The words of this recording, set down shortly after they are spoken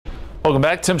Welcome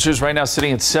back. Temperatures right now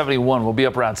sitting at 71. We'll be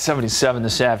up around 77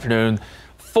 this afternoon.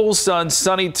 Full sun,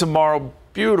 sunny tomorrow.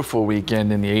 Beautiful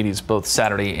weekend in the 80s both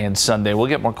Saturday and Sunday. We'll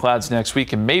get more clouds next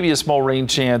week and maybe a small rain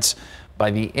chance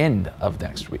by the end of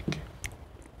next week.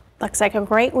 Looks like a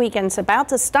great weekend's about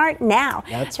to start now.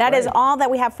 That right. Is all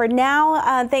that we have for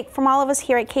now. From all of us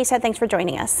here at KSAT, thanks for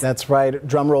joining us. That's right.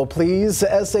 Drum roll, please.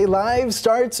 SA Live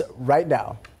starts right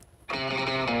now.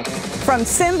 From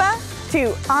Simba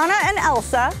to Anna and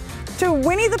Elsa to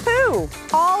Winnie the Pooh,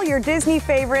 all your Disney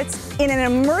favorites in an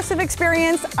immersive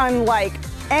experience unlike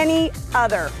any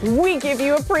other. We give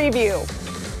you a preview.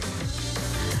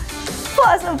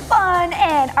 Plus a fun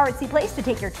and artsy place to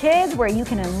take your kids where you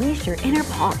can unleash your inner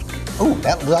Pollock. Oh,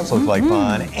 that does look like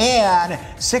fun. And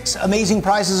 6 amazing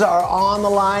prizes are on the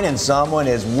line and someone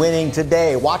is winning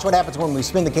today. Watch what happens when we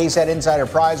spin the KSAT Insider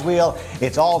Prize Wheel.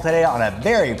 It's all today on a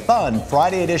very fun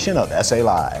Friday edition of SA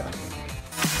Live.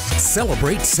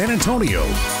 Celebrate San Antonio.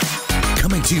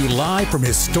 Coming to you live from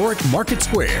historic Market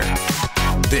Square.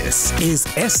 This is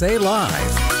SA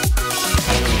Live.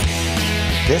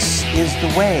 This is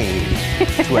the way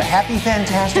to a happy,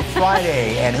 fantastic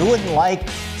Friday. And who wouldn't like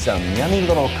some yummy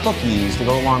little cookies to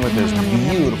go along with this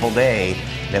beautiful day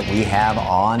that we have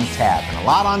on tap? And a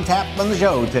lot on tap on the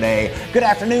show today. Good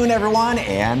afternoon, everyone.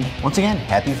 And once again,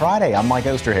 happy Friday. I'm Mike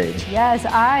Osterhage. Yes,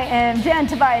 I am Jen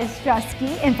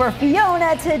Tobias-Strusky. And for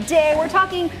Fiona today, we're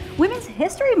talking Women's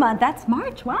History Month. That's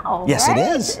March. Wow. Yes, right?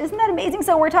 it is. Isn't that amazing?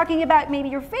 So we're talking about maybe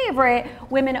your favorite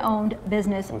women-owned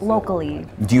business locally.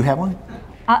 Do you have one?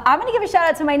 I'm going to give a shout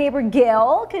out to my neighbor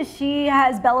Gail because she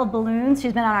has Belle of Balloons.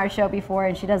 She's been on our show before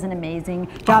and she does an amazing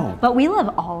job. Oh. But we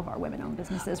love all of our women-owned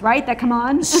businesses, right? That come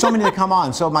on. So many that come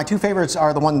on. So my 2 favorites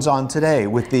are the ones on today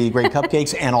with the great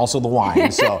cupcakes and also the wine.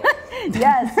 So.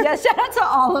 Yes, shout out to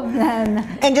all of them.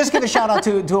 And just give a shout out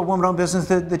to a woman-owned business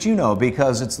that you know,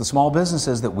 because it's the small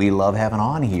businesses that we love having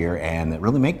on here and that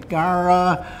really make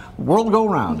our world go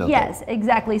round. Yes,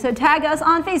 exactly. So tag us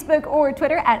on Facebook or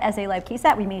Twitter at SA Live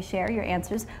KSAT. We may share your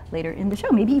answers later in the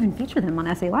show. Maybe even feature them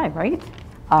on SA Live, right?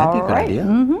 That'd be a good idea.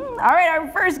 All right, our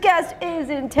first guest is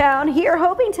in town here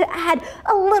hoping to add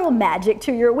a little magic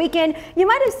to your weekend. You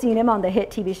might have seen him on the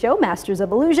hit TV show Masters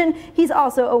of Illusion. He's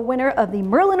also a winner of the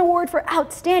Merlin Award for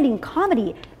Outstanding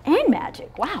Comedy and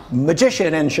Magic. Wow.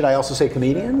 Magician, and should I also say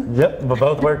comedian? Yep, but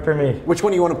both work for me. Which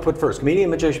one do you want to put first? Comedian,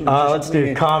 magician? Let's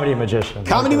do comedy magician.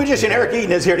 Comedy magician. Eric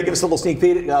Eaton is here to give us a little sneak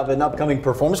peek of an upcoming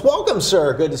performance. Welcome,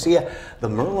 sir. Good to see you. The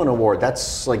Merlin Award,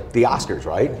 that's like the Oscars,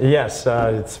 right? Yes,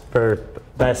 it's for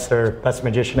best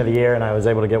magician of the year, and I was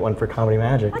able to get one for comedy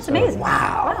magic. That's amazing.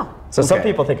 Wow. So some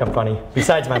people think I'm funny,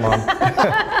 besides my mom.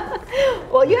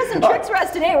 Well, you have some tricks for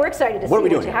us today. We're excited to see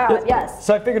what you have. Yes.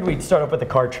 So I figured we'd start off with a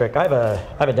card trick. I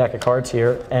have a deck of cards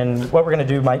here, and what we're gonna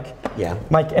do, Mike. Yeah.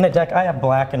 Mike, in a deck, I have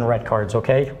black and red cards.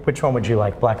 Okay. Which one would you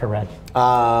like, black or red?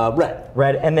 Red.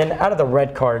 Red. And then out of the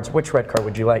red cards, which red card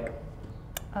would you like?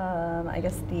 I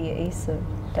guess the Ace of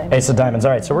Diamonds. Ace of Diamonds.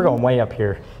 All right. So we're going way up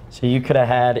here. So you could have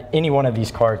had any one of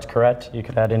these cards, correct? You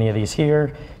could have had any of these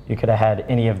here. You could have had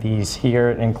any of these here,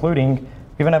 including,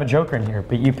 we even have a joker in here,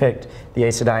 but you picked the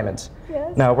Ace of Diamonds.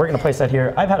 Yes. Now we're gonna place that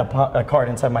here. I've had a card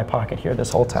inside my pocket here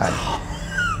this whole time.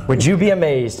 Would you be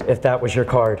amazed if that was your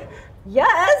card?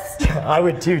 Yes. I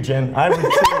would too, Jen. I would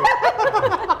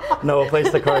too. No, we'll place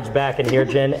the cards back in here,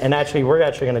 Jen. And actually, we're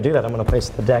actually gonna do that. I'm gonna place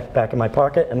the deck back in my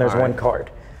pocket, and there's one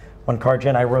card. One card,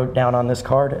 Jen, I wrote down on this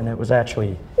card, and it was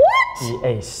actually the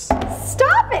Ace.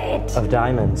 Stop it! Of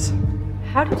Diamonds.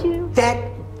 How did you?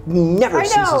 That never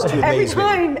ceases to amaze me.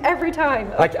 Every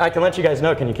time. I can let you guys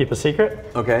know. Can you keep a secret?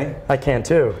 Okay. I can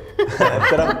too.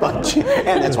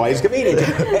 And that's why he's a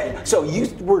comedian. So you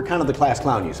were kind of the class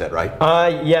clown, you said, right?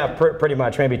 Yeah, pretty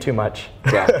much. Maybe too much.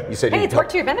 Yeah. You said hey, it's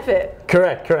worked to your benefit.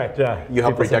 Correct, yeah. You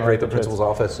helped redecorate the principal's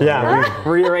office? Yeah,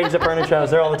 we rearrange the furniture. I was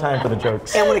there all the time for the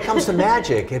jokes. And when it comes to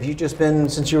magic, have you just been,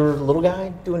 since you were a little guy,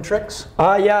 doing tricks?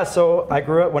 Yeah, so I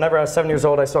grew up, whenever I was 7 years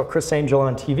old, I saw Chris Angel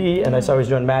on TV, and I saw he was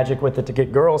doing magic with it to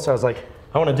get girls, so I was like,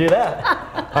 I want to do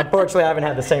that. Unfortunately, I haven't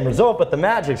had the same result, but the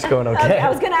magic's going okay. I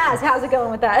was going to ask, how's it going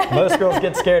with that? Most girls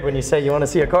get scared when you say you want to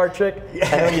see a card trick,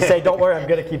 and when you say, don't worry, I'm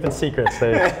good at keeping secrets.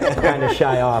 They kind of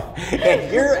shy off.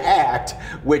 And your act,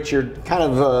 which you're kind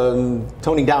of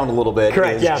toning down a little bit,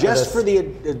 correct, is yeah, just for the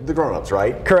grown-ups,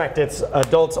 right? Correct. It's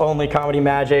adults only comedy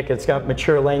magic. It's got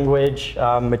mature language,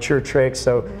 mature tricks.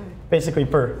 So basically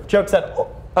for jokes that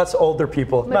us older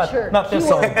people, not this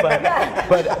old, but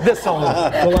this old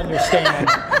will understand.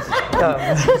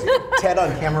 Ted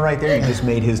on camera right there, you just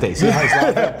made his day. See how he's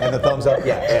laughing and the thumbs up?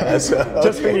 Yeah.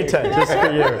 Just for you, Ted. Just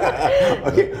for you.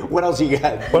 Okay, what else you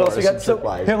got? What else you got? So,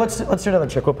 here, let's do another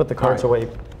trick. We'll put the cards away.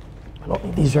 I don't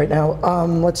need these right now.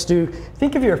 Let's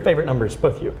think of your favorite numbers,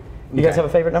 both of you. You guys have a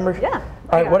favorite number? Yeah.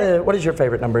 All right, what is your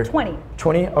favorite number? 20.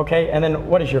 20, okay. And then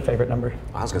what is your favorite number?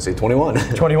 I was going to say 21.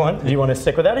 21. Do you want to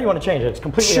stick with that or you want to change it? It's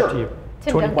completely up to you.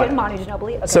 Tim Duncan, Monty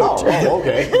Ginobili. Okay. So,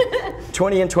 okay.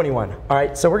 20 and 21. All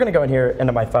right, so we're going to go in here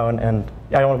into my phone, and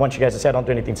I don't want you guys to say I don't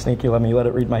do anything sneaky. Let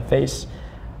it read my face.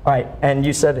 All right, and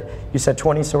you said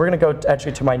 20, so we're going to go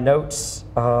actually to my notes.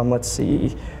 Let's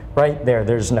see, right there,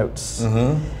 there's notes.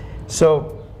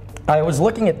 So I was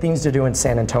looking at things to do in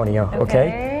San Antonio,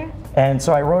 okay? And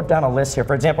so I wrote down a list here.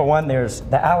 For example, one, there's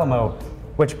the Alamo,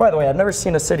 which, by the way, I've never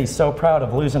seen a city so proud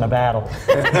of losing a battle.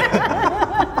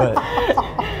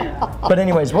 But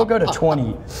anyways, we'll go to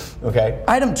 20. Okay.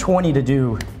 Item 20 to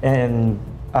do in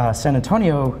San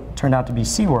Antonio turned out to be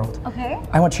SeaWorld. Okay.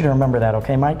 I want you to remember that,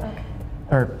 okay, Mike? Okay.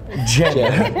 Or Jen.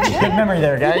 Good memory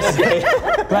there, guys.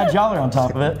 Glad y'all are on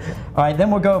top of it. All right, then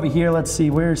we'll go over here. Let's see,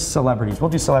 where's celebrities? We'll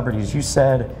do celebrities. You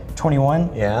said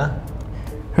 21? Yeah.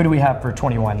 Who do we have for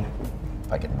 21?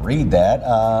 If I can read that,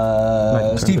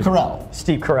 Steve Carell.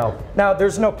 Steve Carell. Now,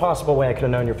 there's no possible way I could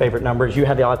have known your favorite numbers. You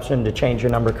had the option to change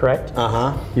your number, correct?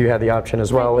 You had the option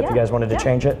as well if you guys wanted to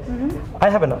change it. I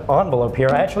have an envelope here.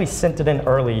 I actually sent it in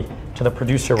early to the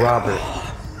producer, Robert.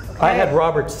 I had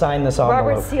Robert sign this envelope.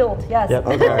 Robert sealed, yes. Yep,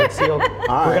 Robert sealed. We're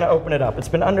going to open it up. It's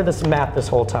been under this mat this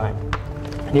whole time.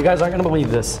 And you guys aren't going to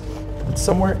believe this. But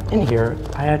somewhere in here,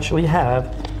 I actually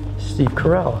have Steve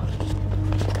Carell.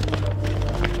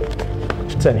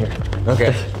 It's in here.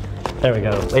 Okay. There we go.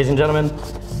 Ladies and gentlemen,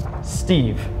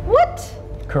 Steve. What?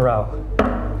 Carell.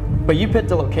 But you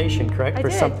picked a location, correct? For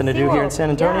something to do here in San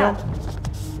Antonio? Yeah.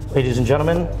 Ladies and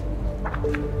gentlemen,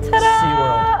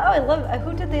 SeaWorld. Oh, I love it.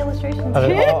 Who did the illustrations?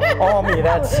 All me.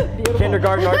 That's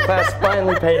kindergarten art class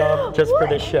finally paid off just for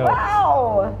this show.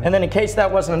 Wow. And then in case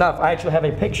that wasn't enough, I actually have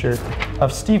a picture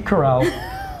of Steve Carell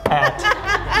at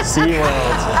SeaWorld.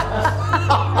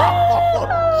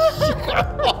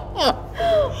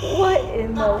 What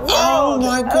in the world? Oh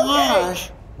my gosh.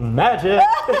 Okay. Magic.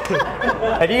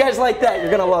 If you guys like that, you're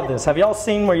going to love this. Have y'all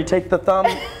seen where you take the thumb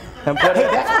and put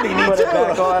it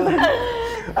back on?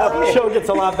 The show gets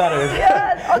a lot better.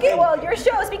 Yeah. Okay, well, your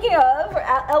show, speaking of,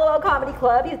 LOL Comedy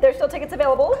Club, there's still tickets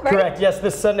available, right? Correct, yes.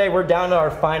 This Sunday, we're down to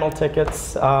our final tickets.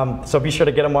 So be sure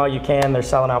to get them while you can. They're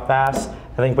selling out fast.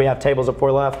 I think we have tables of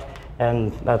 4 left.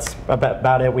 And that's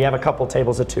about it. We have a couple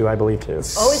tables of 2, I believe, too.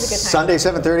 Always a good time. Sunday,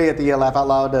 7:30 at the Laugh Out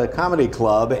Loud Comedy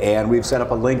Club, and we've set up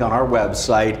a link on our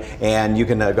website, and you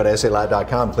can go to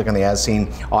SALive.com, click on the As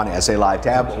Seen on SA Live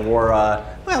tab, or,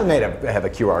 well, we may have a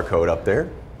QR code up there.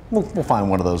 We'll find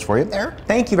one of those for you there.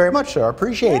 Thank you very much, sir. I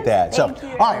appreciate that. So,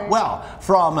 all right, well,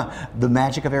 from the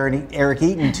magic of Eric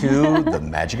Eaton to the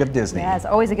magic of Disney. Yeah, it's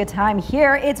always a good time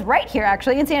here. It's right here,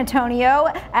 actually, in San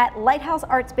Antonio at Lighthouse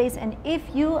Art Space. And if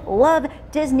you love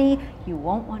Disney, you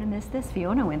won't want to miss this.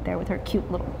 Fiona went there with her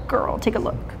cute little girl. Take a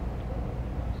look.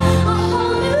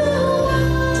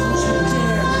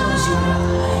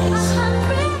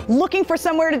 Looking for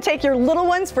somewhere to take your little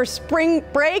ones for spring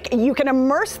break? You can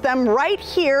immerse them right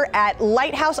here at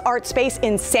Lighthouse Art Space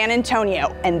in San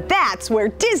Antonio. And that's where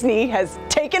Disney has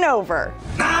taken over.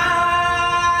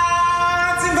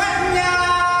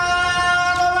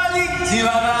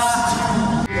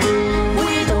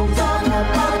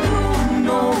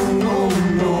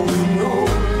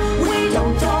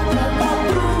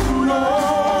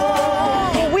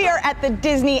 The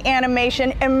Disney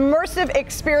Animation Immersive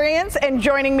Experience, and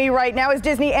joining me right now is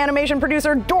Disney Animation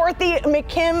producer Dorothy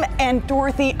McKim. And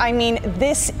Dorothy, I mean,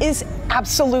 this is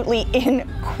absolutely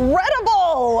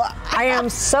incredible. I am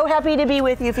so happy to be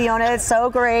with you, Fiona. It's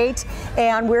so great,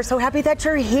 and we're so happy that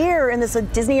you're here in this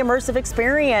Disney Immersive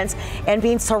Experience and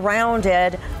being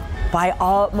surrounded by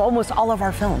almost all of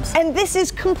our films. And this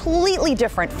is completely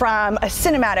different from a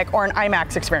cinematic or an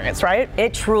IMAX experience, right?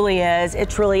 It truly is. It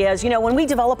truly is. You know, when we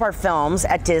develop our films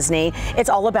at Disney, it's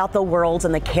all about the worlds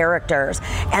and the characters.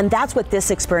 And that's what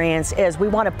this experience is. We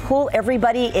want to pull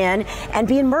everybody in and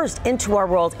be immersed into our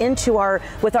world,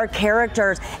 with our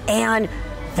characters. And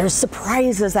there's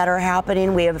surprises that are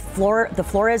happening. We have the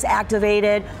flora is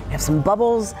activated. We have some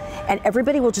bubbles, and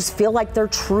everybody will just feel like they're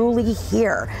truly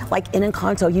here. Like in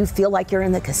Encanto, you feel like you're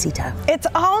in the casita. It's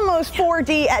almost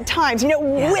 4D at times, you know,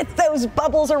 with those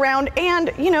bubbles around,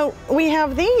 and you know, we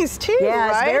have these too,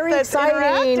 yes, right? Very That's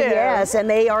exciting. interactive. Yes, and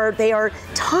they are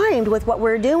timed with what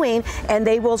we're doing, and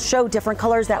they will show different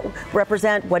colors that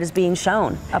represent what is being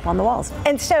shown up on the walls.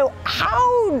 And so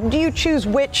how do you choose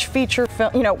which feature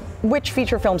film, which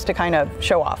feature films to kind of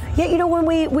show off? Yeah, when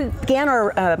we began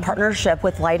our partnership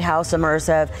with Lighthouse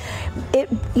Immersive,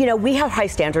 we have high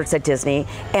standards at Disney,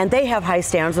 and they have high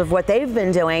standards of what they've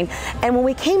been doing. And when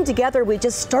we came together, we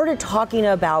just started talking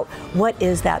about what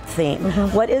is that theme?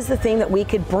 What is the thing that we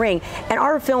could bring? And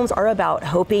our films are about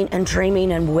hoping and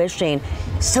dreaming and wishing.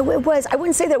 So it was, I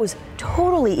wouldn't say that it was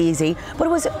totally easy, but it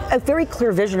was a very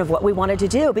clear vision of what we wanted to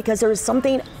do, because there was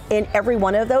something in every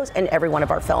one of those and every one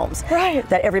of our films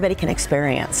that everybody can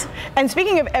experience. And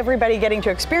speaking of everybody getting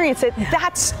to experience it,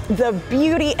 that's the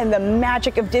beauty and the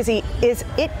magic of Disney, is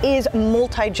it is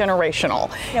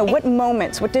multi-generational.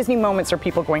 What Disney moments are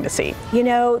people going to see?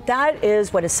 That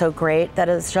is what is so great. That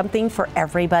is something for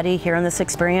everybody here in this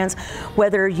experience.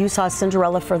 Whether you saw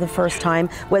Cinderella for the first time,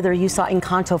 whether you saw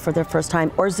Encanto for the first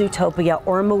time, or Zootopia,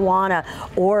 or Moana,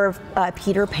 or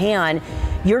Peter Pan,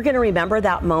 you're going to remember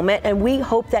that moment, and we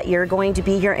hope that you're going to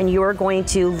be here and you're going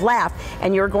to laugh,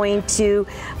 and you're going to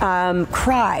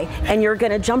cry, and you're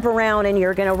going to jump around, and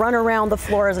you're going to run around the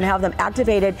floors and have them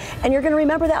activated, and you're going to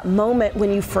remember that moment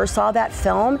when you first saw that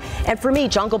film. And for me,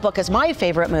 Jungle Book is my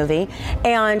favorite movie,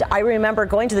 and I remember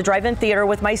going to the drive-in theater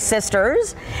with my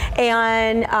sisters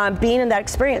and being in that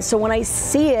experience. So when I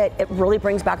see it, it really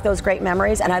brings back those great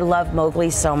memories, and I love Mowgli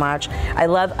so much. I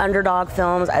love underdog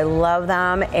films. I love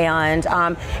them, and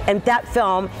that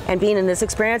film and being in this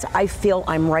experience, I feel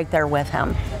I'm right there with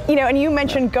him. And you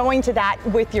mentioned going to that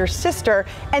with your sister,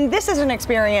 and this is an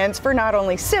experience for not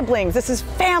only siblings, this is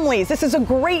families, this is a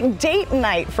great date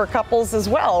night for couples as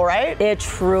well, right? It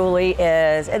truly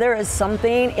is. There is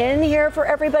something in here for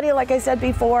everybody, like I said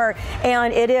before,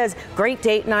 and it is great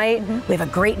date night. We have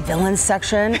a great villains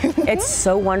section. It's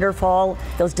so wonderful.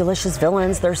 Those delicious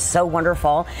villains, they're so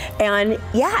wonderful. And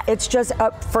yeah, it's just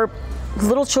for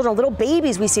little children, little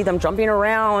babies, we see them jumping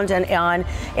around, and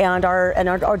our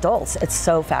adults. It's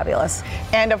so fabulous.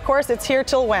 And of course, it's here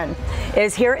till when? It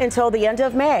is here until the end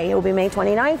of May. It will be May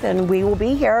 29th, and we will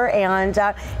be here, and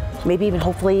maybe even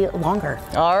hopefully longer.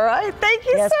 All right, thank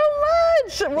you so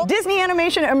much. Well, Disney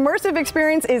Animation Immersive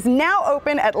Experience is now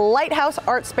open at Lighthouse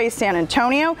Art Space San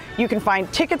Antonio. You can find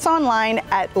tickets online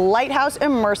at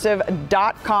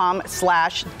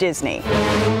lighthouseimmersive.com/Disney.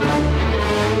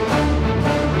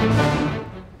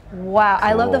 Wow,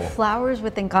 I love the flowers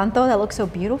with Encanto. That looks so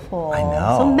beautiful. I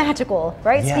know. So magical,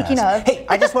 right? Yes. Speaking of. Hey,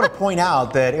 I just want to point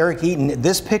out that Eric Eaton,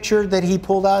 this picture that he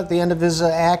pulled out at the end of his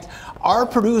act, our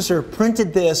producer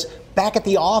printed this back at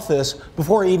the office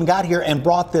before he even got here and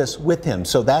brought this with him.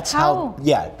 So that's how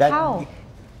How?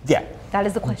 Yeah. That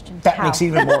is the question. That makes it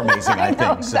even more amazing, I think.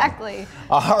 know, exactly. So.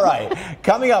 All right.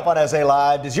 Coming up on SA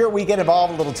Live, does your weekend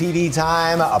involve a little TV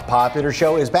time? A popular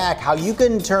show is back. How you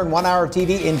can turn 1 hour of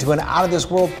TV into an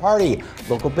out-of-this-world party.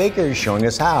 Local bakers showing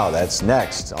us how. That's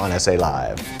next on SA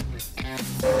Live.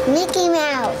 Mickey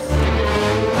Mouse.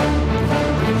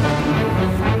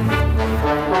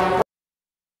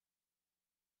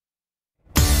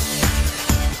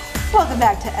 Welcome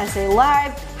back to SA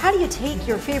Live. How do you take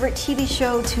your favorite TV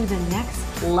show to the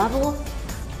next level?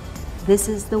 This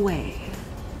is the way.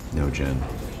 No, Jen.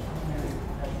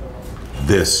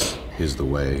 This is the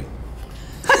way.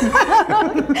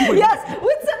 Yes,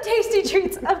 with some tasty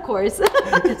treats, of course.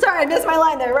 Sorry, I missed my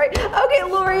line there, right? Okay,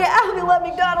 Lori Avila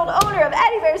McDonald, owner of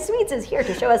Addie Bear Sweets, is here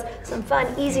to show us some fun,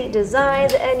 easy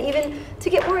designs, and even to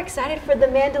get more excited for the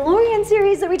Mandalorian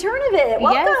series, the return of it.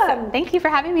 Welcome. Yes, thank you for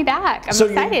having me back. I'm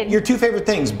excited. Your two favorite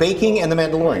things, baking and the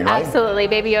Mandalorian, right? Absolutely.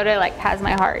 Baby Yoda has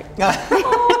my heart.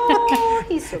 Oh,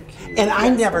 he's so cute. And I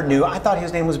never knew. I thought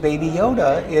his name was Baby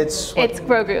Yoda. It's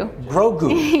Grogu.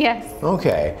 Grogu. Yes.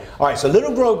 Okay. All right. So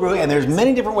little Grogu, and there's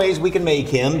many different ways we can make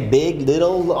him. Big,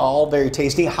 little, all very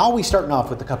tasty. How are we starting off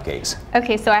with the cupcakes?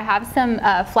 Okay, so I have some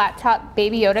flat top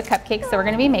Baby Yoda cupcakes that we're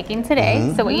going to be making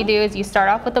today. So what you do is you start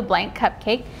off with a blank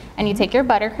cupcake, and you take your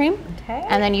buttercream,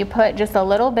 and then you put just a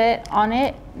little bit on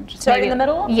it. Just right in the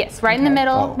middle? Yes, right in the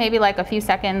middle. Maybe like a few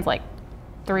seconds, like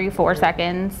 3-4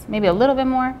 seconds, maybe a little bit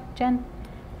more, Jen.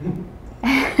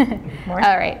 More?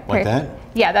 All right. Like that?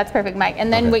 Yeah, that's perfect, Mike.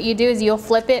 And then what you do is you'll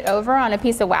flip it over on a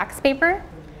piece of wax paper,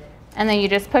 and then you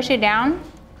just push it down,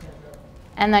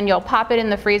 and then you'll pop it in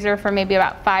the freezer for maybe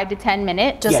about 5 to 10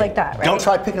 minutes. Just like that, right? Don't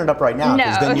try picking it up right now,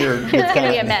 because then you're it's going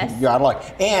to be a mess. You're out of luck.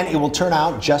 And it will turn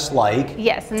out just like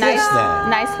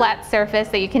nice flat surface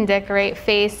that you can decorate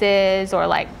faces or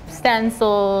like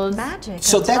stencils. Magic.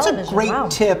 So that's a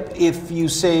great tip if you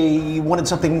say you wanted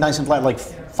something nice and flat, like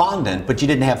fondant, but you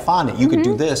didn't have fondant. You could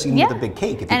do this even with a big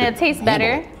cake. And it tastes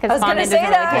better because fondant doesn't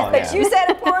really that, but you said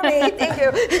it for me. Thank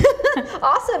you.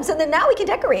 Awesome. So then now we can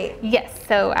decorate. Yes.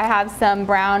 So I have some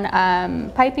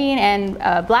brown piping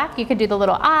and black. You could do the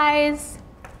little eyes.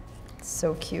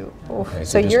 So cute. Okay,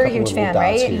 so you're a huge fan,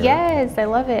 right? Here. Yes, I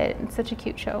love it. It's such a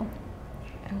cute show.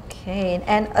 Okay,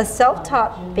 and a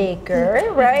self-taught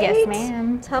baker, right? Yes,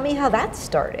 ma'am. Tell me how that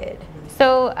started.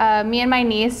 So me and my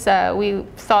niece, we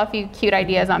saw a few cute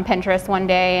ideas on Pinterest one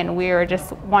day, and we were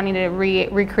just wanting to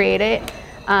recreate it.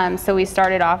 So we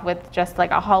started off with just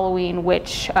like a Halloween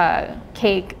witch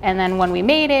cake, and then when we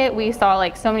made it, we saw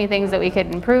like so many things that we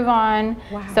could improve on.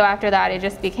 Wow. So after that, it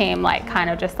just became like kind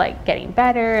of just like getting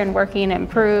better and working to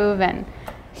improve. And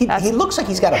he looks like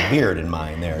he's got a beard in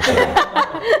mind there. So.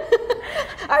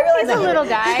 I realize he's a little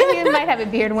guy. He might have a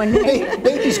beard one day. Hey,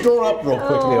 baby's growing up real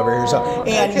quickly over here. So,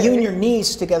 and you and your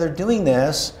niece together doing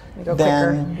this,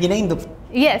 then you named the.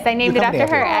 Yes, I named it after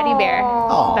her, Addie Bear.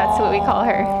 Aww. That's what we call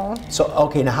her. So,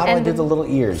 okay, now how do I do the little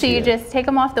ears So you just take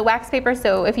them off the wax paper.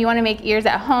 So if you want to make ears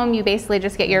at home, you basically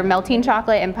just get your melting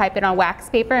chocolate and pipe it on wax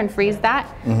paper and freeze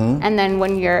that. And then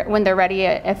when they're ready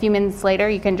a few minutes later,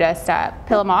 you can just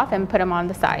peel them off and put them on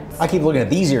the sides. I keep looking at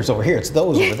these ears over here. It's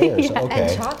those over there. So, okay.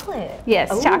 And chocolate.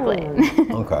 Yes, chocolate.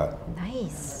 Okay.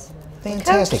 Nice.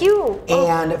 Fantastic. How cute.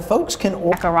 And folks can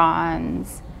order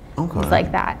macarons. Okay. Things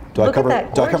like that. Do I cover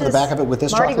the back of it with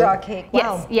this Mardi chocolate? Gras cake.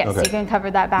 Wow. Yes, Okay. you can cover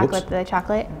that back with the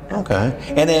chocolate. Okay.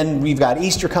 And then we've got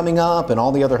Easter coming up and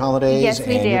all the other holidays. Yes,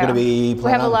 we and do. You're gonna be We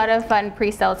have a lot of fun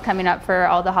pre-sales coming up for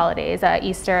all the holidays,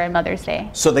 Easter and Mother's Day.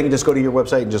 So they can just go to your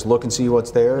website and just look and see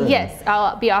what's there? Yes,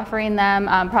 I'll be offering them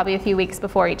probably a few weeks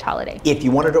before each holiday. If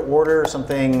you wanted to order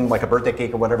something like a birthday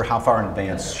cake or whatever, how far in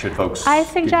advance should folks I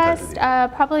get in touch suggest with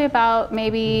you? probably about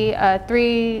maybe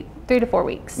 3 to 4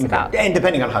 weeks. Okay. About. And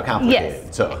depending on how complicated.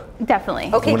 Yes, so. definitely.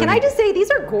 Okay, can I just say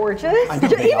these are gorgeous? I know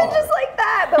they Even are. just like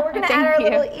that, but we're gonna add our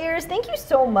little ears. Thank you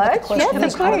so much. Yes,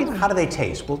 of course. How do they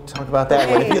taste? We'll talk about that.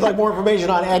 And if you'd like more information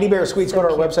on Addie Bear Sweets, go to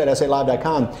our website,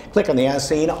 SALive.com. Click on the As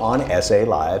Seen on SA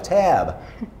Live tab.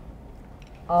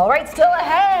 All right, still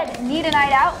ahead. Need a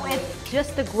night out with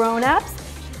just the grown-ups.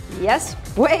 Yes,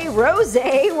 Way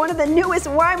Rosé, one of the newest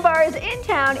wine bars in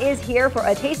town, is here for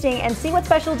a tasting and see what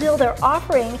special deal they're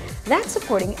offering that's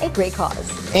supporting a great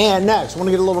cause. And next, want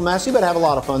to get a little messy, but have a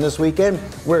lot of fun this weekend,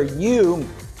 where you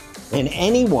and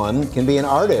anyone can be an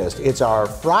artist. It's our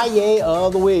Friday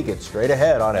of the week. It's straight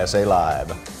ahead on SA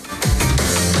Live.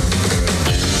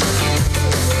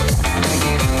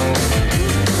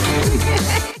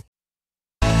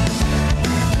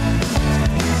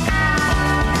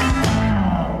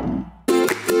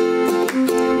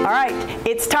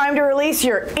 It's time to release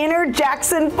your inner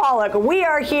Jackson Pollock. We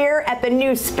are here at the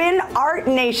new Spin Art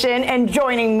Nation, and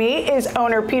joining me is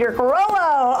owner Peter Carollo.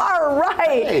 All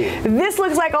right. Hey. This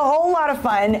looks like a whole lot of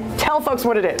fun. Tell folks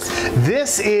what it is.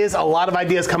 This is a lot of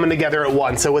ideas coming together at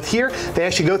once. So with here, they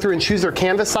actually go through and choose their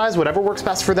canvas size, whatever works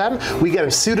best for them. We get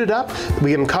them suited up, we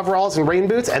get them coveralls and rain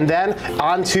boots, and then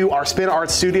onto our Spin Art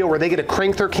studio where they get to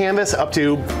crank their canvas up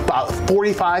to about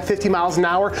 45, 50 miles an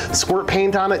hour, squirt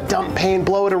paint on it, dump paint,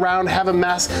 blow it around, have a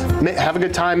mess, have a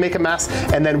good time, make a mess,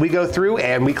 and then we go through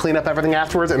and we clean up everything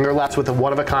afterwards, and they're left with a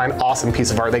one-of-a-kind, awesome piece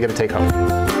of art they get to take home.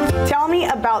 Tell me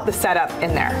about the setup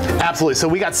in there. Absolutely. So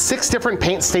we got 6 different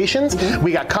paint stations.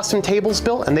 We got custom tables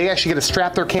built, and they actually get to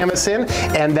strap their canvas in,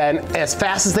 and then as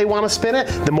fast as they want to spin it,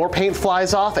 the more paint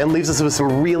flies off and leaves us with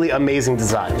some really amazing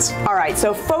designs. All right,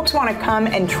 so if folks want to come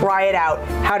and try it out,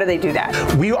 how do they do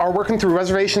that? We are working through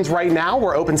reservations right now.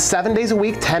 We're open 7 days a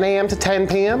week, 10 a.m. to 10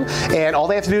 p.m. And all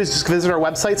they have to do is just visit our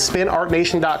website,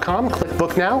 spinartnation.com, click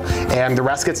book now, and the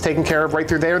rest gets taken care of right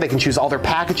through there. They can choose all their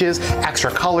packages, extra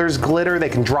colors, glitter. They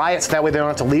can dry it so that way they don't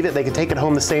have to leave it. They can take it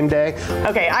home the same day.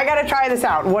 Okay, I got to try this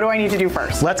out. What do I need to do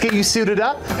first? Let's get you suited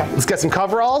up. Okay. Let's get some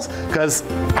coveralls, because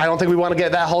I don't think we want to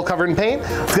get that whole covered in paint.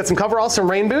 Let's get some coveralls, some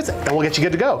rain boots, and we'll get you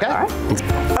good to go, okay? All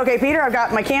right. Okay, Peter, I've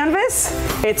got my canvas.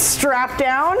 It's strapped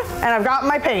down, and I've got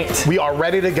my paint. We are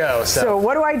ready to go. So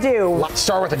what do I do? Let's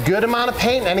start with a good amount of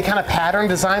paint, any kind of pattern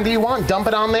design that you want. Dump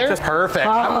it on there. Just perfect.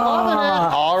 I'm loving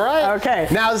it. All right. Okay.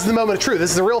 Now this is the moment of truth. This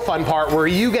is the real fun part where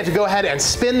you get to go ahead and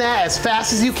spin that as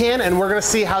fast as you can, and we're going to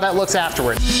see how that looks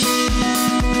afterwards.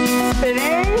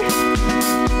 Spinning.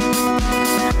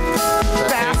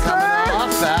 Faster. Coming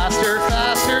off. Faster,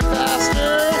 faster,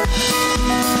 faster.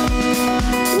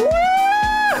 Woo!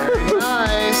 Very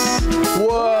nice.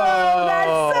 Whoa.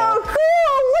 That's so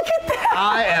cool. Look at that.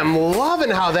 I am loving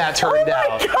how that that turned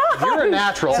out. You're a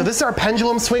natural. So this is our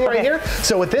pendulum swing right here.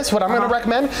 So with this, what I'm going to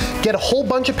recommend, get a whole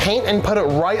bunch of paint and put it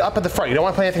right up at the front. You don't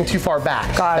want to put anything too far back.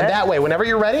 And that way, whenever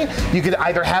you're ready, you could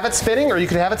either have it spinning or you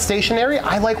could have it stationary.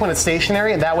 I like when it's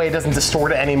stationary, and that way it doesn't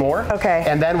distort it anymore. Okay.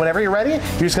 And then whenever you're ready,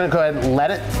 you're just going to go ahead and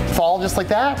let it fall just like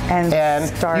that. And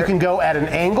you can go at an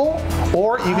angle,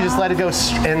 or you can just let it go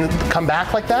and come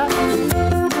back like that.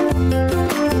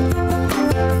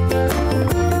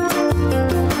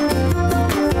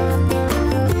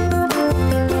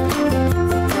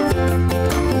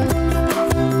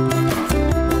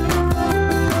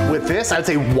 This, I would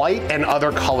say white and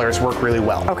other colors work really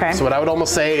well. Okay. So what I would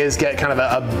almost say is get kind of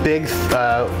a big,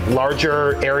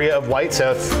 larger area of white.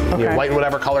 So if you know, white in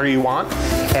whatever color you want,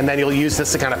 and then you'll use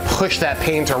this to kind of push that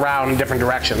paint around in different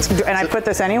directions. And I put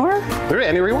this anywhere?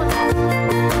 Anywhere you want.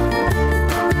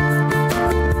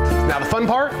 Now the fun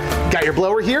part, got your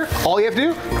blower here. All you have to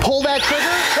do, pull that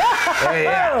trigger.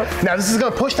 Yeah. Now this is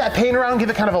going to push that paint around, give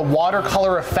it kind of a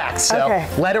watercolor effect. So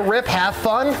let it rip, have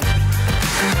fun.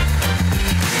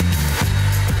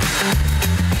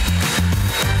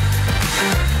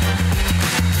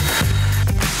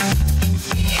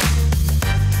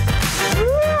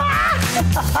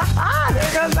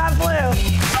 There goes that blue.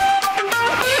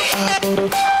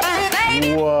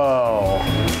 Whoa.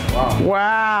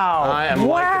 Wow. I am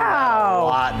liking that a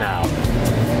lot now.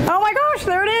 Oh my gosh,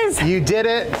 there it is. You did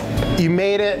it. You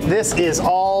made it. This is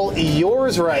all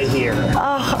yours right here.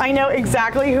 Oh, I know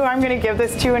exactly who I'm going to give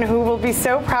this to and who will be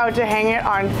so proud to hang it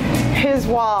on his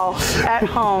wall at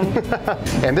home.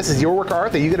 And this is your work of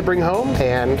art that you get to bring home,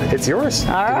 and it's yours.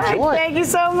 All right, Enjoy. thank you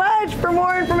so much. For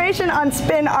more information on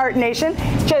Spin Art Nation,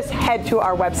 just head to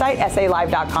our website,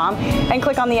 SALive.com, and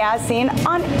click on the As Seen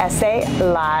on SA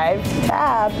Live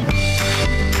tab.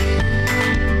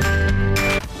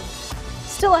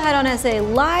 Still ahead on SA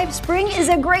Live, spring is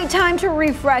a great time to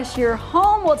refresh your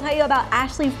home. We'll tell you about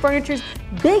Ashley Furniture's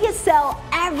biggest sale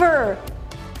ever.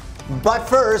 But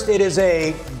first, it is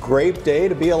a grape day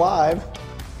to be alive.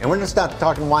 And we're just not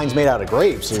talking wines made out of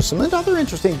grapes. There's some other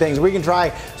interesting things. We can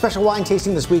try special wine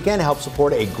tasting this weekend to help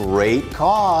support a great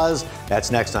cause.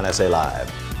 That's next on SA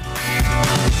Live.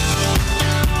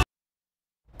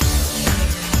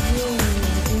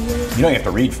 You know you have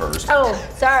to read first. Oh,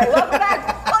 sorry. Welcome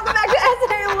back. Welcome back to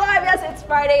SA Live. Yes, it's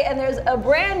Friday, and there's a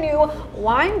brand new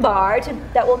wine bar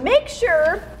that will make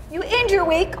sure you end your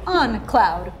week on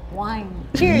cloud wine.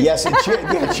 Cheers. Yes, and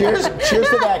cheers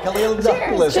to that. Khalil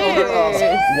Douglas, owner of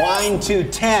Wine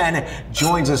 210,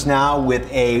 joins us now with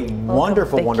a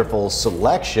wonderful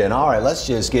selection. All right, let's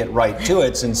just get right to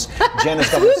it since Jen has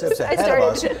got the sips ahead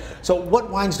of us. So what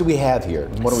wines do we have here?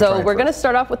 What are So we're going to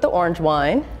start off with the orange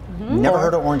wine. Never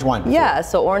heard of orange wine before. Yeah,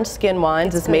 so Orange Skin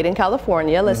Wines is made in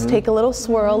California. Let's take a little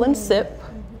swirl and sip.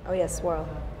 Oh, yes, swirl.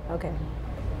 Okay.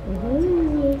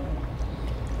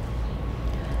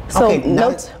 So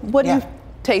notes, what are you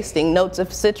tasting? Notes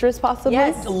of citrus possibly?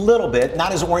 Yes. A little bit,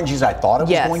 not as orangey as I thought it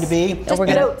was going to be. Just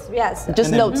notes, yes.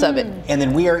 Just notes of it. And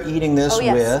then we are eating this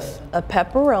with? A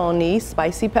pepperoni,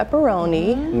 spicy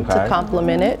pepperoni to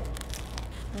complement it.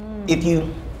 If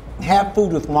you have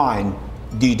food with wine,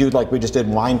 do you do like we just did,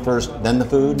 wine first, then the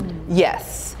food?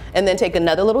 Yes. And then take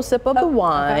another little sip of the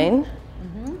wine.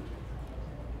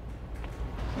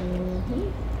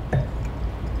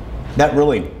 That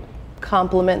really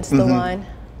complements the wine.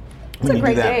 It's a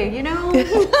great day, you know?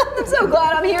 I'm so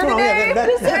glad I'm here today.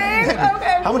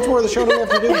 How much more of the show do we have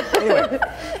to do? Anyway,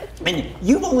 and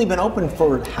you've only been open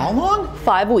for how long?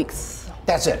 5 weeks.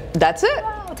 That's it? That's it.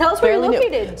 Wow. Tell us where you're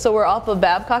located. So we're off of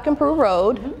Babcock and Prue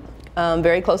Road,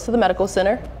 very close to the medical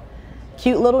center.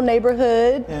 Cute little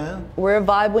neighborhood. Yeah. We're a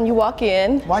vibe when you walk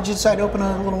in. Why'd you decide to open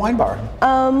a little wine bar?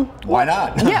 Why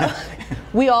not? Yeah,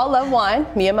 we all love wine,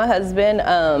 me and my husband.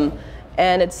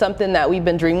 And it's something that we've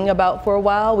been dreaming about for a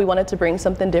while. We wanted to bring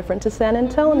something different to San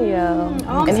Antonio.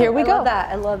 Awesome. And here we go. I love that.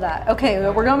 I love that.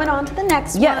 Okay, we're going on to the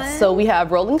next one. Yes, so we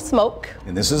have Rolling Smoke.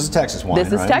 And this is a Texas wine, This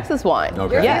is right? Texas wine.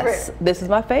 Okay. Yes, this is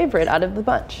my favorite out of the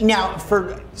bunch. Now,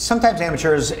 for sometimes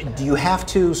amateurs, do you have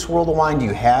to swirl the wine? Do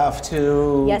you have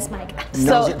to? Yes, Mike.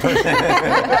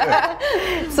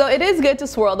 So it is good to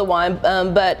swirl the wine,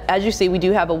 but as you see, we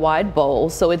do have a wide bowl,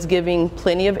 so it's giving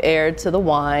plenty of air to the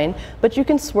wine, but you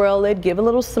can swirl it, give a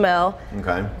little smell,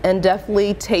 and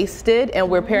definitely taste it, and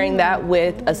we're pairing that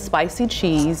with a spicy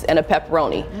cheese and a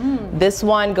pepperoni. This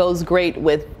wine goes great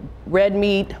with red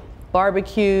meat,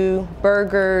 barbecue,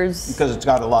 burgers. Because it's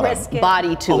got a lot of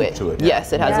body to it.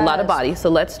 Yes, it has a lot of body, so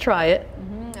let's try it.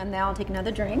 And now I'll take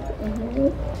another drink.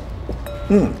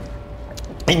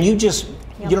 And you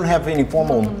don't have any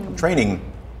formal training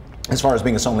as far as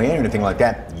being a sommelier or anything like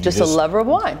that. Just a lover of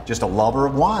wine. Just a lover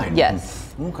of wine.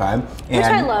 Yes. Okay. Which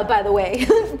I love, by the way.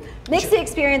 Makes the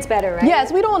experience better, right?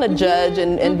 Yes, we don't want to judge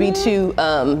and be too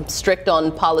strict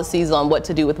on policies on what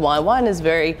to do with wine. Wine is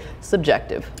very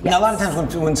subjective. Now, a lot of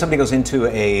times when somebody goes into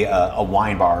a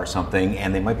wine bar or something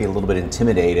and they might be a little bit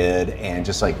intimidated and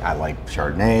just like, I like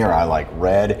Chardonnay or I like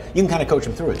red, you can kind of coach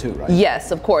them through it too, right?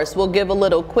 Yes, of course. We'll give a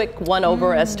little quick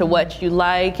one-over as to what you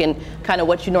like and kind of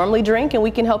what you normally drink, and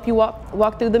we can help you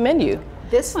walk through the menu.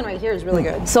 This one right here is really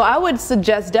good. So I would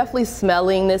suggest definitely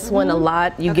smelling this one a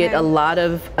lot. You get a lot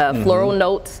of floral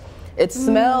notes. It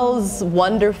smells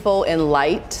wonderful and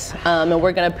light, and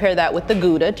we're gonna pair that with the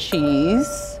Gouda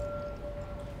cheese.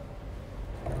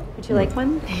 Would you like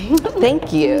one?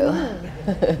 Thank you.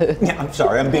 Yeah, I'm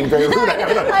sorry, I'm being very rude.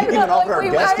 I haven't even offered our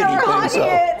guest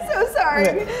anything. So sorry.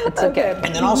 It's okay.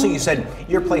 And then also you said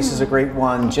your place is a great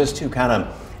one just to kind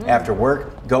of, after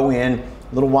work, go in,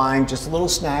 little wine, just a little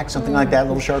snack, something like that,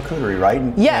 a little charcuterie, right?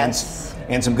 And, yes.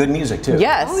 And some good music too.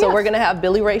 Yes, so we're gonna have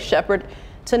Billy Ray Shepherd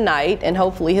tonight, and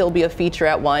hopefully he'll be a feature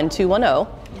at Wine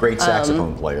 210. Great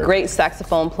saxophone player. Great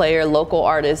saxophone player, local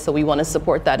artist, so we want to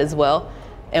support that as well.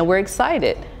 And we're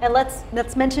excited. And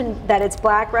let's mention that it's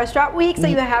Black Restaurant Week, so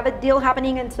you have a deal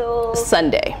happening until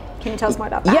Sunday. Can you tell us more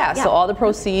about that? Yeah, so all the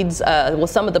proceeds, well,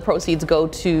 some of the proceeds go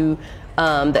to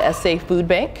the SA Food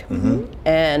Bank,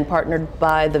 and partnered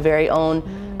by the very own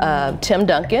Tim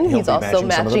Duncan. He's also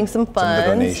matching some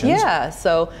funds. Yeah,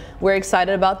 so we're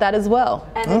excited about that as well.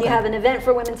 And then you have an event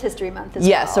for Women's History Month as well.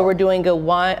 Yeah, so we're doing a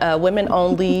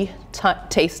women-only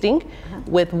tasting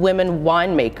with women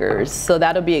winemakers. So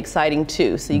that'll be exciting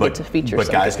too. So you get to feature But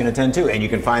guys can attend too, and you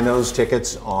can find those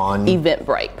tickets on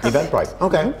Eventbrite. Eventbrite.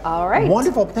 Okay. All right.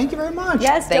 Wonderful. Thank you very much.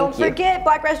 Yes, don't forget,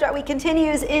 Black Restaurant Week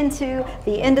continues into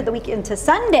the end of the week, into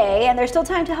Sunday, and there's still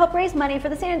time to help raise money for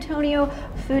the San Antonio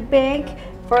Food Bank.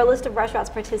 For a list of restaurants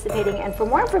participating and for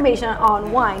more information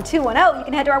on Wine 210, you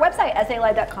can head to our website,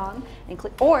 salive.com, and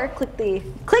click the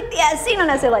As Seen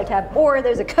on SA Live tab, or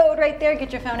there's a code right there.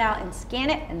 Get your phone out and scan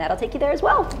it, and that'll take you there as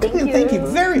well. Thank you. Thank you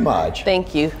very much.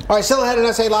 Thank you. All right, still ahead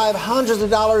on SA Live, hundreds of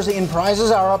dollars in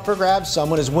prizes are up for grabs.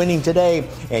 Someone is winning today,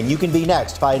 and you can be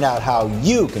next. Find out how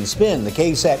you can spin the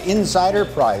KSAT Insider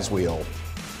Prize Wheel.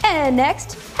 And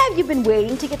next, have you been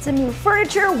waiting to get some new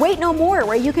furniture? Wait no more,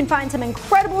 where you can find some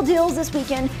incredible deals this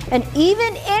weekend and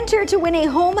even enter to win a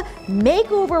home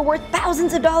makeover worth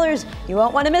thousands of dollars. You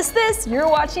won't want to miss this. You're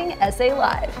watching SA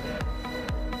Live.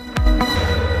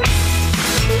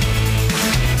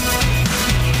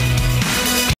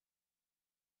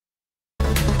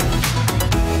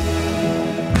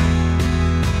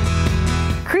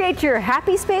 Create your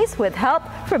happy space with help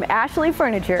from Ashley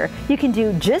Furniture. You can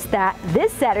do just that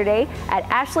this Saturday at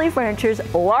Ashley Furniture's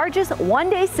largest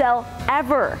one-day sale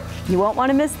ever. You won't want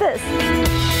to miss this.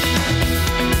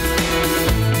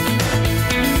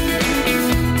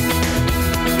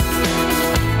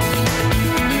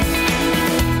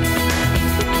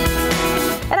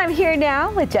 And I'm here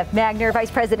now with Jeff Magner, Vice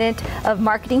President of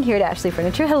Marketing here at Ashley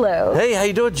Furniture. Hello. Hey, how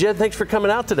you doing, Jen? Thanks for coming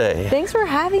out today. Thanks for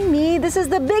having me. This is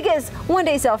the biggest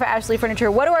one-day sale for Ashley Furniture.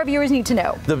 What do our viewers need to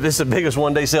know? This is the biggest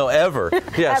one-day sale ever.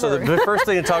 Yeah, so the first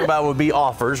thing to talk about would be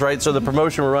offers, right? So the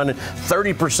promotion we're running,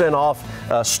 30%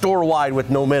 off store-wide with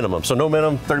no minimum. So no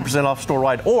minimum, 30% off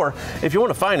store-wide. Or if you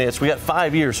want to finance, we got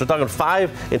 5 years. So we're talking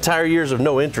 5 entire years of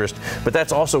no interest, but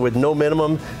that's also with no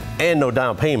minimum and no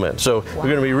down payment. So we're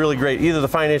going to be really great. Either the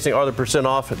financing or the percent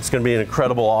off. It's going to be an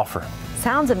incredible offer.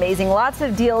 Sounds amazing. Lots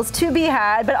of deals to be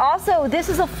had, but also this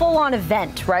is a full-on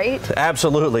event, right?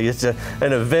 Absolutely. It's an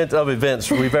event of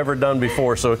events we've ever done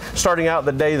before. So starting out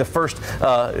the day, the first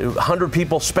 100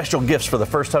 people, special gifts for the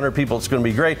first 100 people. It's going to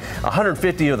be great.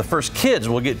 150 of the first kids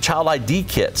will get child ID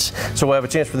kits. So we'll have a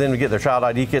chance for them to get their child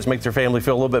ID kits, make their family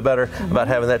feel a little bit better about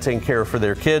having that taken care of for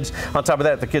their kids. On top of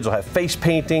that, the kids will have face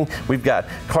painting. We've got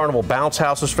carnival bounce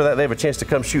houses for that. They have a chance to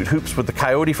come shoot hoops with the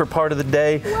Coyote for part of the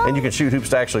day. And you can shoot hoops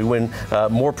to actually win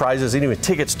more prizes and even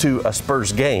tickets to a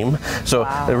Spurs game. So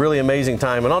a really amazing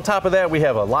time. And on top of that, we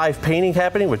have a live painting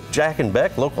happening with Jack and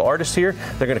Beck, local artists here.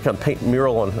 They're going to come paint a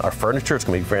mural on our furniture. It's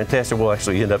going to be fantastic. We'll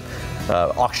actually end up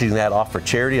auctioning that off for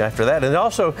charity after that. And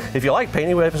also, if you like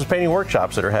painting, we have some painting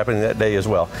workshops that are happening that day as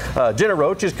well. Jenna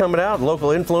Roach is coming out, local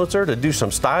influencer, to do some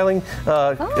styling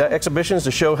exhibitions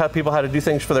to show people how to do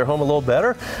things for their home a little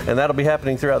better. And that'll be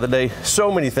happening throughout the day.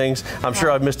 So many things. I'm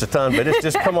sure I've missed a ton, but it's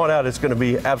just come on out. It's going to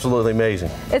be absolutely amazing.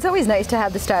 amazing. It's always nice to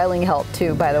have the styling help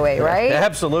too, by the way, right?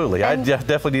 Absolutely. I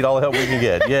definitely need all the help we can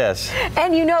get. Yes.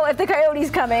 And you know if the Coyote's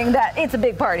coming, that it's a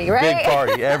big party, right? Big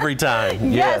party every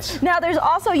time. Yes. Now there's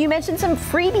also, you mentioned some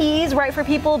freebies, right, for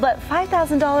people, but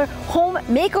 $5,000 home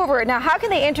makeover. Now how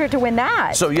can they enter to win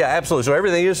that? So yeah, absolutely. So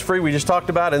everything is free. We just talked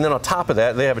about, and then on top of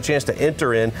that, they have a chance to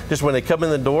enter in. Just when they come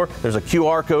in the door, there's a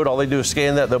QR code. All they do is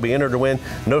scan that. They'll be entered to win.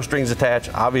 No strings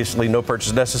attached. Obviously, no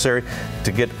purchase necessary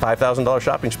to get $5,000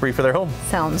 shopping spree for their home.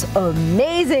 Sounds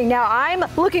amazing. Now I'm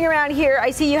looking around here.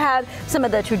 I see you have some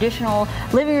of the traditional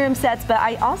living room sets, but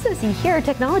I also see here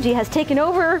technology has taken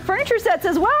over furniture sets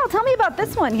as well. Tell me about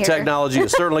this one here. Technology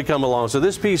has certainly come along. So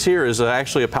this piece here is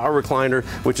actually a power recliner,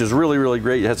 which is really, really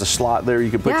great. It has a slot there.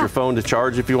 You can put your phone to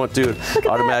charge if you want to.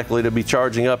 Automatically to be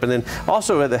charging up. And then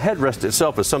also the headrest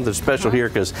itself is something special here,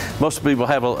 because most people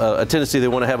have a tendency, they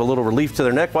want to have a little relief to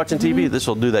their neck watching TV. This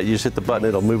will do that. You just hit the button,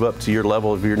 it'll move up to your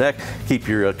level of your neck, keep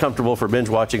you comfortable for binge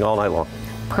watching all night long.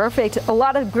 Perfect. A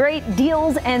lot of great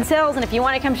deals and sales, and if you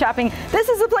want to come shopping, this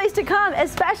is the place to come,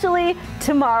 especially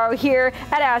tomorrow here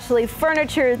at Ashley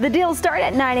Furniture. The deals start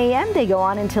at 9 a.m. They go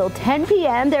on until 10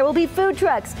 p.m. There will be food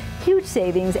trucks, huge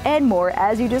savings, and more,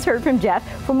 as you just heard from Jeff.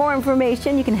 For more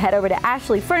information, you can head over to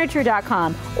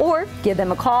ashleyfurniture.com or give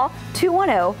them a call,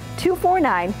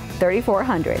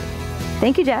 210-249-3400.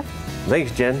 Thank you, Jeff.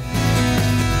 Thanks, Jen.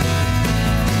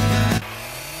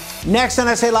 Next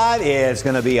on SA Live, it's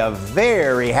going to be a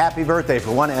very happy birthday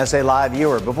for one SA Live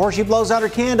viewer. Before she blows out her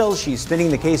candles, she's spinning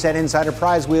the KSAT Insider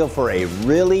prize wheel for a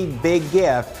really big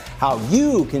gift. How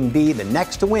you can be the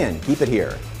next to win. Keep it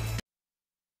here.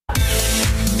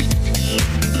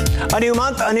 A new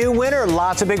month, a new winner.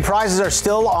 Lots of big prizes are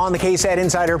still on the KSAT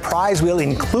Insider prize wheel,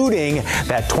 including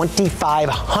that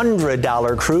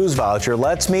 $2,500 cruise voucher.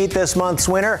 Let's meet this month's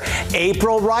winner,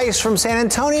 April Rice from San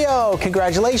Antonio.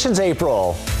 Congratulations,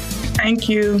 April. Thank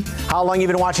you. How long have you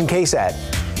been watching KSAT?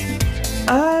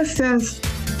 Since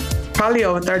probably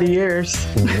over 30 years.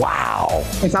 Wow.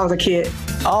 Since I was a kid.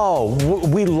 Oh,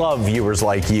 we love viewers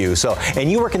like you. So, and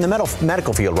you work in the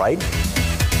medical field, right?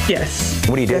 Yes.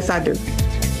 What do you do? Yes, I do.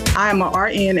 I am an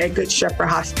RN at Good Shepherd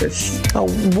Hospice. Oh,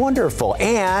 wonderful.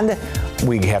 And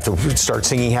we have to start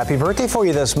singing happy birthday for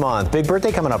you this month. Big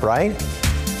birthday coming up, right?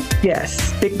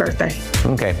 Yes, big birthday.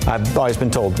 Okay. I've always been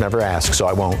told never ask, so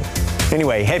I won't.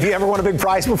 Anyway, have you ever won a big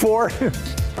prize before?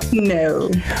 No.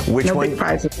 Which one? Big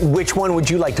prizes. Which one would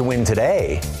you like to win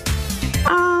today?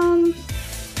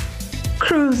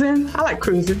 Cruising. I like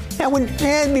cruising.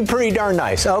 It'd be pretty darn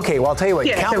nice. Okay, well, I'll tell you what.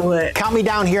 Yes, it would. Count me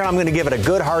down here, and I'm going to give it a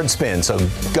good hard spin. So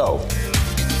go.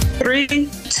 3,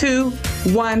 2,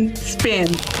 1,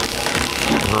 spin.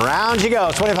 Round you go.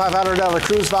 $2,500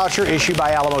 cruise voucher issued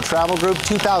by Alamo Travel Group.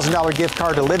 $2,000 gift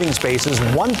card to Living Spaces.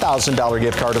 $1,000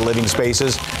 gift card to Living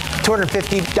Spaces.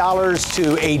 $250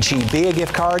 to HEB, a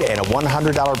gift card, and a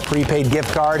 $100 prepaid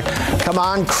gift card. Come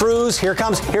on, cruise. Here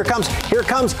comes, here comes, here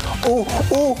comes. Ooh,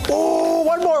 ooh, ooh.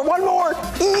 One more, one more.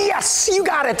 Yes, you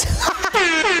got it.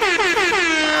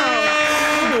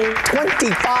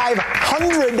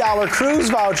 $2,500 cruise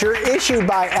voucher issued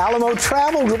by Alamo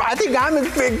Travel Group. I think I'm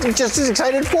just as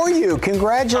excited for you.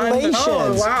 Congratulations.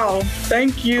 Oh, wow.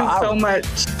 Thank you so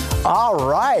much. All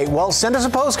right. Well, send us a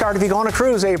postcard if you go on a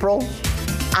cruise, April.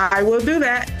 I will do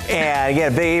that. And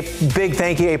again, big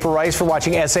thank you, April Rice, for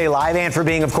watching SA Live and for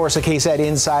being, of course, a KSAT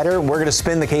Insider. We're going to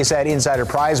spin the KSAT Insider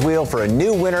prize wheel for a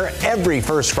new winner every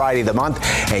first Friday of the month.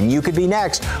 And you could be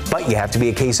next, but you have to be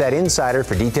a KSAT Insider.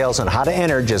 For details on how to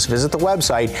enter, just visit the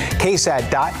website,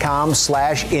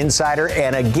 ksat.com/insider.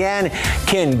 And again,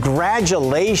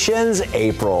 congratulations,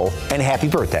 April, and happy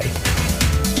birthday.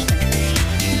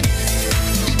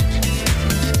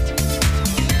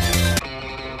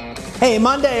 Hey,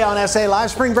 Monday on SA Live.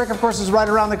 Spring break, of course, is right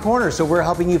around the corner, so we're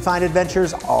helping you find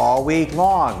adventures all week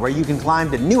long, where you can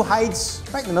climb to new heights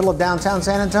right in the middle of downtown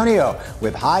San Antonio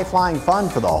with high-flying fun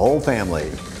for the whole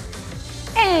family.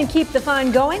 And keep the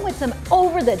fun going with some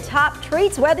over-the-top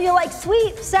treats. Whether you like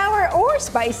sweet, sour, or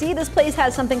spicy, this place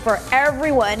has something for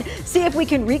everyone. See if we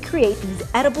can recreate these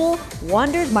edible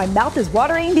wonders. My mouth is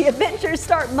watering. The adventures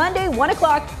start Monday, 1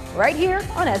 o'clock, right here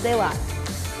on SA Live.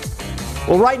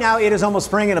 Well, right now it is almost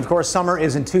spring, and of course summer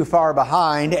isn't too far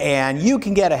behind, and you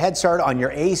can get a head start on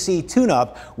your AC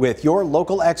tune-up with your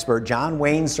local expert, John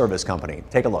Wayne Service Company.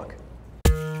 Take a look.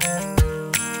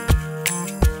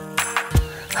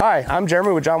 Hi, I'm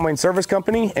Jeremy with John Wayne Service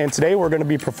Company, and today we're going to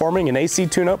be performing an AC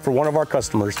tune-up for one of our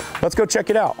customers. Let's go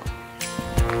check it out.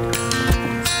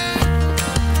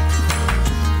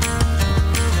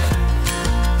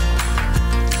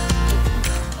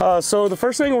 So the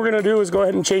first thing we're going to do is go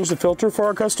ahead and change the filter for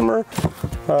our customer.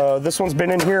 This one's been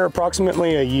in here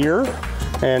approximately a year.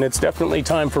 and it's definitely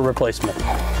time for replacement.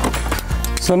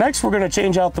 So next we're going to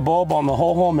change out the bulb on the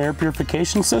whole home air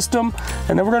purification system,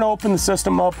 and then we're going to open the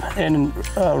system up and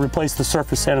replace the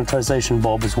surface sanitization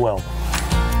bulb as well.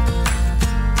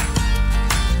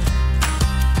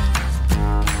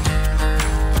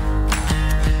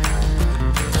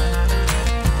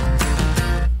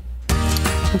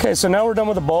 Okay, so now we're done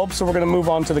with the bulb, so we're going to move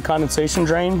on to the condensation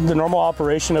drain. The normal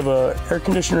operation of an air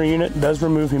conditioner unit does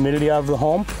remove humidity out of the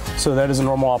home, so that is a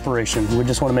normal operation. We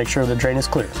just want to make sure the drain is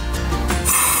clear.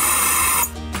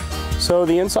 So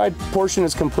the inside portion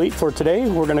is complete for today.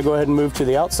 We're going to go ahead and move to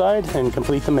the outside and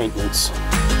complete the maintenance.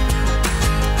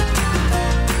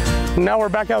 Now we're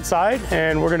back outside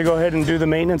and we're going to go ahead and do the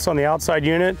maintenance on the outside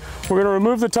unit. We're going to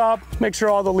remove the top, make sure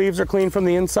all the leaves are clean from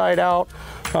the inside out.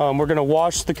 We're going to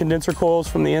wash the condenser coils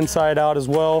from the inside out as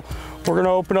well. We're going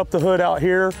to open up the hood out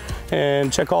here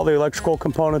and check all the electrical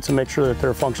components and make sure that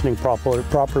they're functioning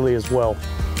properly as well.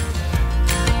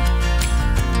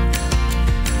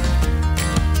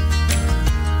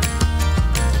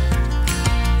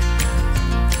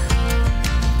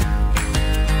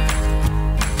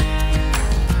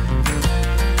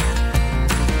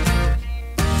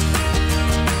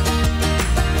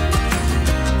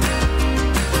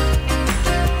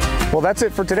 Well, that's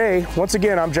it for today. Once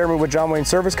again, I'm Jeremy with John Wayne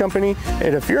Service Company,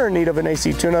 and if you're in need of an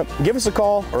AC tune-up, give us a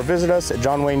call or visit us at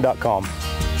johnwayne.com.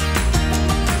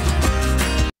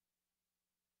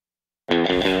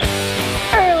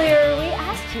 Earlier, we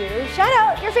asked you to shout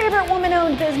out your favorite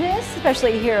woman-owned business,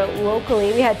 especially here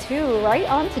locally. We had two right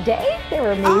on today. They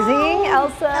were amazing.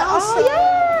 Elsa. Oh,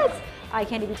 yes. Eye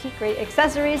Candy Boutique, great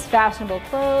accessories, fashionable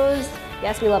clothes.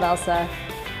 Yes, we love Elsa.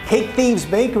 Cake Thieves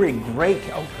Bakery, great.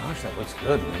 Oh gosh, that looks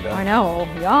good, Linda. I know,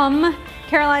 yum.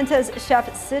 Caroline says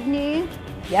Chef Sydney.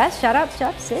 Yes, shout out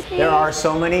Chef Sydney. There are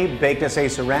so many Baked SA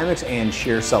ceramics and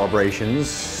sheer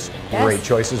celebrations. Yes. Great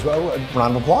choice as well. A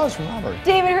round of applause from Robert.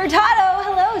 David Hurtado,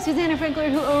 hello. Susanna Frankler,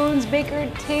 who owns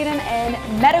Baker Tatum and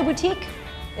Meadow Boutique.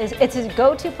 It's his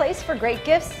go-to place for great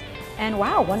gifts. And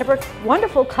wow,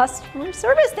 wonderful customer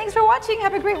service. Thanks for watching.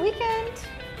 Have a great weekend.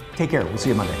 Take care. We'll see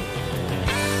you Monday.